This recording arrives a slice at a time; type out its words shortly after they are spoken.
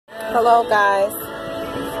Hello guys,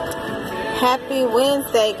 happy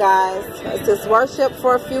Wednesday guys. Let's just worship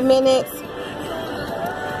for a few minutes.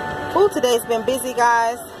 Ooh, today's been busy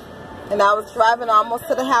guys, and I was driving almost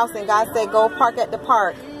to the house and God said go park at the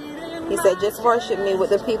park. He said just worship me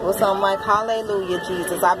with the people. So I'm like, hallelujah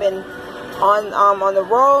Jesus. I've been on the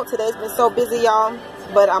road. Today's been so busy y'all,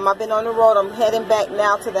 but I've been on the road. I'm heading back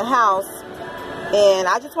now to the house, and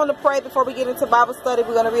I just want to pray before we get into Bible study.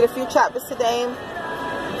 We're going to read a few chapters today.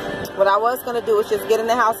 What I was going to do is just get in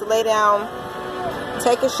the house, lay down,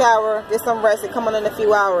 take a shower, get some rest, and come on in a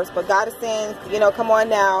few hours. But God is saying, you know, come on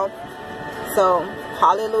now. So,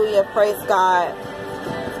 hallelujah. Praise God.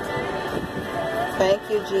 Thank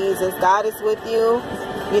you, Jesus. God is with you,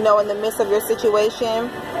 you know, in the midst of your situation.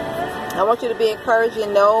 I want you to be encouraged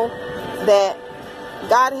and know that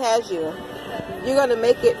God has you. You're going to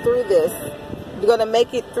make it through this. You're going to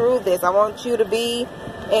make it through this. I want you to be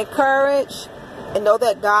encouraged and know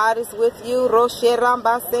that God is with you. God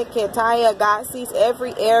sees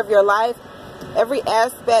every area of your life, every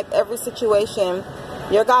aspect, every situation.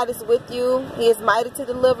 Your God is with you. He is mighty to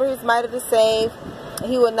deliver. He is mighty to save.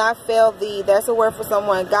 He will not fail thee. That's a word for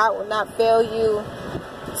someone. God will not fail you.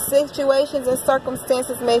 Situations and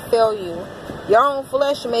circumstances may fail you. Your own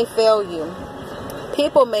flesh may fail you.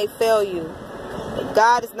 People may fail you.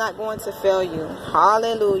 God is not going to fail you.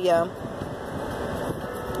 Hallelujah.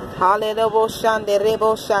 Hallelujah.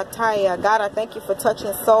 God, I thank you for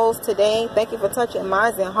touching souls today. Thank you for touching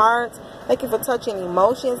minds and hearts. Thank you for touching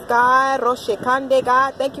emotions, God.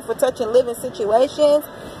 God, thank you for touching living situations.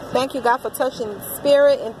 Thank you, God, for touching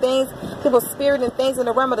spirit and things, people's spirit and things in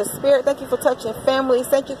the realm of the spirit. Thank you for touching families.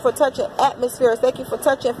 Thank you for touching atmospheres. Thank you for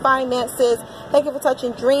touching finances. Thank you for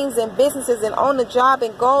touching dreams and businesses and on the job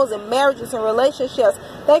and goals and marriages and relationships.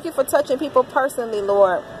 Thank you for touching people personally,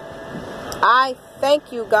 Lord. I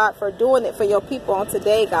thank you, God, for doing it for your people on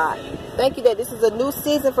today, God. Thank you that this is a new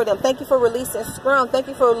season for them. Thank you for releasing strength. Thank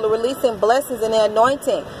you for releasing blessings and the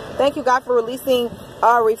anointing. Thank you, God, for releasing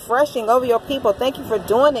refreshing over your people. Thank you for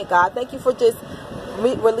doing it, God. Thank you for just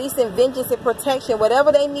releasing vengeance and protection.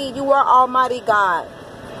 Whatever they need, you are Almighty God.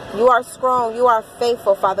 You are strong. You are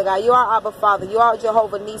faithful, Father God. You are Abba, Father. You are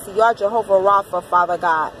Jehovah Nisi. You are Jehovah Rapha, Father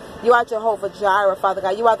God. You are Jehovah Jireh, Father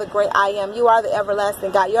God. You are the great I am. You are the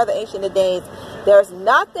everlasting God. You are the ancient of days. There's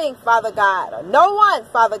nothing, Father God, or no one,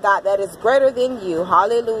 Father God, that is greater than you.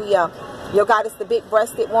 Hallelujah. Your God is the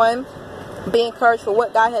big-breasted one. Be encouraged for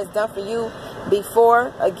what God has done for you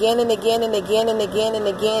before, again and again and again and again and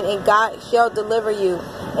again, and God shall deliver you,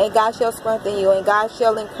 and God shall strengthen you, and God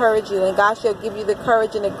shall encourage you, and God shall give you the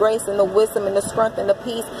courage and the grace and the wisdom and the strength and the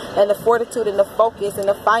peace and the fortitude and the focus and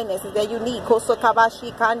the finances that you need.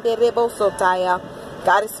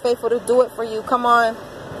 God is faithful to do it for you. Come on,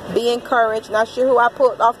 be encouraged. Not sure who I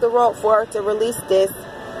put off the road for to release this,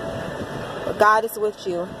 but God is with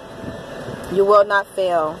you. You will not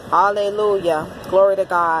fail. Hallelujah. Glory to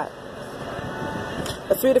God.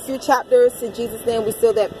 Let's read a few chapters. In Jesus' name we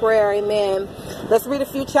seal that prayer. Amen. Let's read a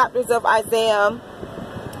few chapters of Isaiah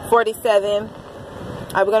 47.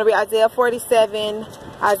 We're going to read Isaiah 47,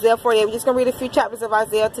 Isaiah 48. We're just going to read a few chapters of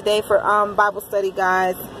Isaiah today for Bible study,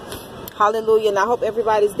 guys. Hallelujah. And I hope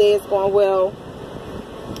everybody's day is going well.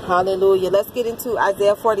 Hallelujah. Let's get into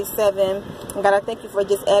Isaiah 47. And God, I thank you for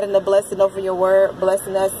just adding the blessing over your word,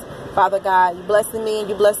 blessing us. Father God, you blessing me and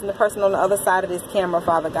you blessing the person on the other side of this camera,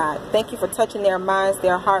 Father God. Thank you for touching their minds,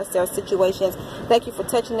 their hearts, their situations. Thank you for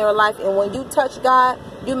touching their life. And when you touch God,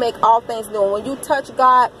 you make all things new. And when you touch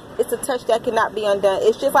God, it's a touch that cannot be undone.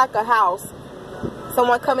 It's just like a house.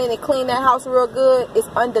 Someone come in and clean that house real good. It's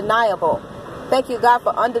undeniable. Thank you, God,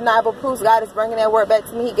 for undeniable proofs. God is bringing that word back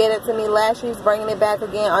to me. He gave it to me last year. He's bringing it back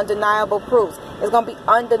again. Undeniable proofs. It's going to be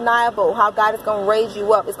undeniable how God is going to raise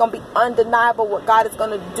you up. It's going to be undeniable what God is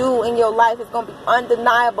going to do in your life. It's going to be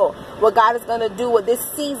undeniable what God is going to do with this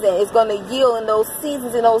season. It's going to yield, and those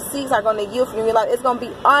seasons and those seeds are going to yield from your life. It's going to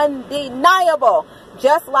be undeniable.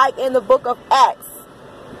 Just like in the book of Acts.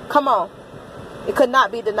 Come on. It could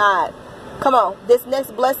not be denied. Come on, this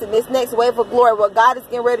next blessing, this next wave of glory, what God is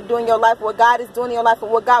getting ready to do in your life, what God is doing in your life, and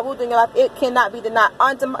what God will do in your life, it cannot be denied.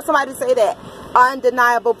 Somebody say that.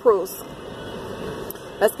 Undeniable proofs.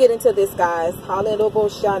 Let's get into this, guys.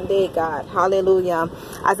 Hallelujah, God. Hallelujah.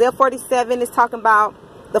 Isaiah 47 is talking about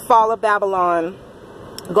the fall of Babylon.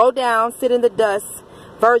 Go down, sit in the dust,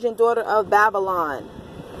 virgin daughter of Babylon.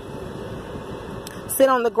 Sit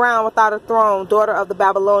on the ground without a throne, daughter of the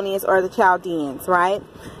Babylonians or the Chaldeans, right?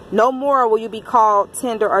 No more will you be called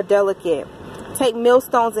tender or delicate. Take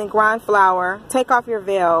millstones and grind flour. Take off your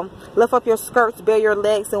veil. Lift up your skirts, bare your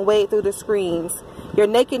legs, and wade through the screens. Your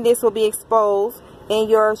nakedness will be exposed and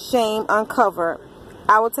your shame uncovered.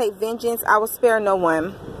 I will take vengeance. I will spare no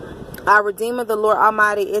one. Our Redeemer, the Lord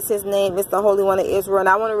Almighty, is his name. It's the Holy One of Israel. And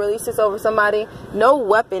I want to release this over somebody. No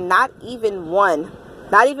weapon, not even one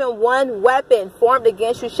weapon formed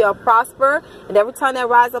against you shall prosper. And every time that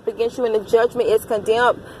rise up against you in the judgment is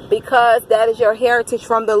condemned, because that is your heritage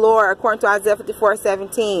from the Lord, according to Isaiah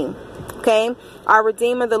 54:17. Okay? Our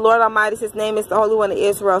Redeemer, the Lord Almighty, his name is the Holy One of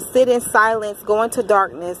Israel. Sit in silence, go into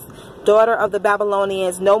darkness, daughter of the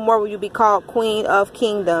Babylonians. No more will you be called queen of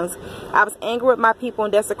kingdoms. I was angry with my people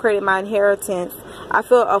and desecrated my inheritance. I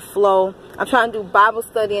feel a flow. I'm trying to do Bible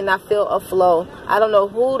study and I feel a flow. I don't know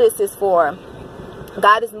who this is for.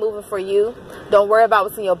 God is moving for you. Don't worry about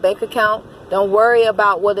what's in your bank account. Don't worry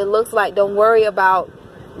about what it looks like. Don't worry about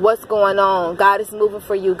what's going on. God is moving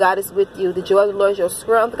for you. God is with you. The joy of the Lord is your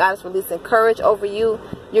strength. God is releasing courage over you.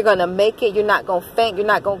 You're going to make it. You're not going to faint. You're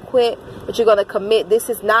not going to quit. But you're going to commit. This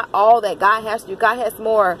is not all that God has for you. God has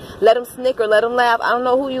more. Let him snicker. Let him laugh. I don't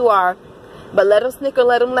know who you are, but let him snicker.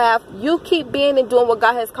 Let him laugh. You keep being and doing what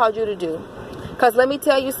God has called you to do. Because let me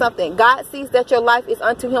tell you something. God sees that your life is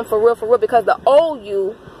unto him for real, because the old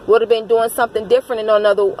you would have been doing something different and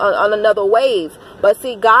on another wave. But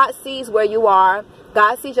see, God sees where you are.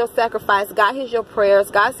 God sees your sacrifice. God hears your prayers.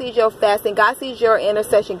 God sees your fasting. God sees your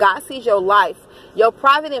intercession. God sees your life, your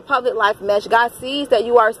private and public life mesh. God sees that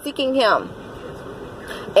you are seeking him,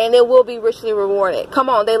 and it will be richly rewarded. Come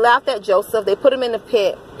on, they laughed at Joseph. They put him in the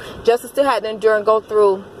pit. Joseph still had to endure and go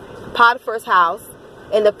through Potiphar's house,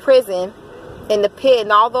 in the prison, in the pit,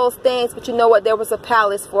 and all those things. But you know what? There was a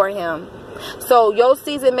palace for him. So your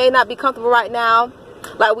season may not be comfortable right now,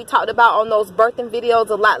 like we talked about on those birthing videos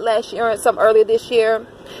a lot last year and some earlier this year.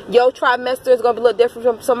 Your trimester is going to be a little different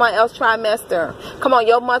from somebody else's trimester. Come on,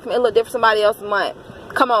 your month may look different from somebody else's month.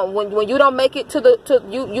 Come on, when you don't make it to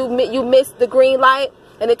you miss the green light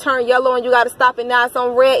and it turned yellow and you got to stop and now it's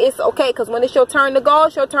on red, it's okay, because when it's your turn to go,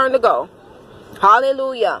 it's your turn to go.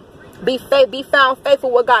 Hallelujah. Be found faithful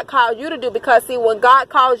what God called you to do, because see, when God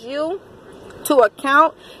calls you to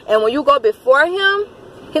account and when you go before him,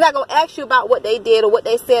 he's not going to ask you about what they did or what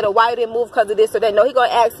they said or why you didn't move because of this or that. No, he's going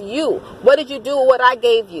to ask you, what did you do with what I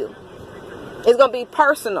gave you? It's going to be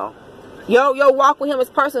personal. Your walk with him is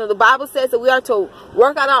personal. The Bible says that we are to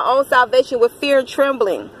work out our own salvation with fear and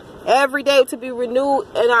trembling every day, to be renewed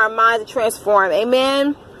in our minds and transformed.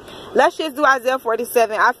 Amen. Let's just do Isaiah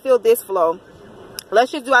 47. I feel this flow.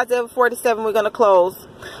 Let's just do Isaiah 47. We're going to close.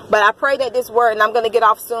 But I pray that this word, and I'm going to get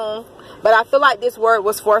off soon, but I feel like this word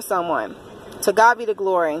was for someone. To God be the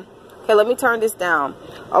glory. Okay, let me turn this down.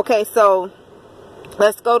 Okay, so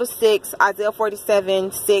let's go to 6. Isaiah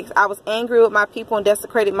 47, 6. I was angry with my people and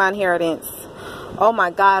desecrated my inheritance. Oh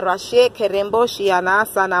my God. God,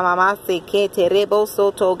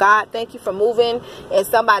 thank you for moving in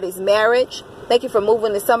somebody's marriage. Thank you for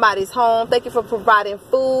moving in somebody's home. Thank you for providing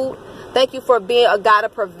food. Thank you for being a God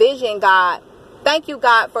of provision, God. Thank you,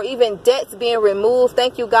 God, for even debts being removed.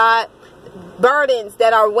 Thank you, God. Burdens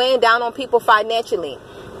that are weighing down on people financially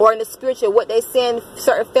or in the spiritual, what they send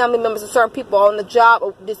certain family members or certain people on the job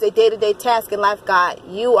or just a day-to-day task in life. God,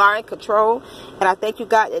 you are in control, and I thank you,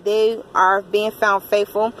 God, that they are being found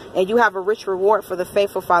faithful, and you have a rich reward for the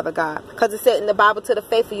faithful, Father God, because it said in the Bible, to the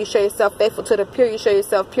faithful you show yourself faithful, to the pure you show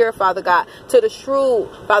yourself pure, Father God, to the shrewd,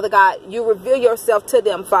 Father God, you reveal yourself to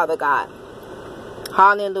them, Father God.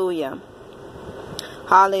 Hallelujah.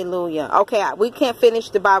 Hallelujah. Okay, we can't finish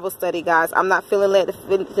the Bible study, guys. I'm not feeling led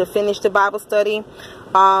to finish the Bible study.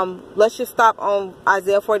 Let's just stop on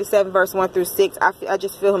Isaiah 47 verse 1 through 6. I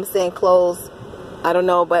just feel him saying close. I don't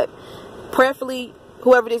know, but prayerfully,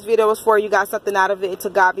 whoever this video was for, you got something out of it. To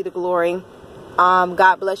God be the glory.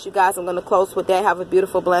 God bless you guys. I'm going to close with that. Have a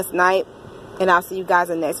beautiful, blessed night, and I'll see you guys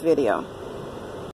in the next video.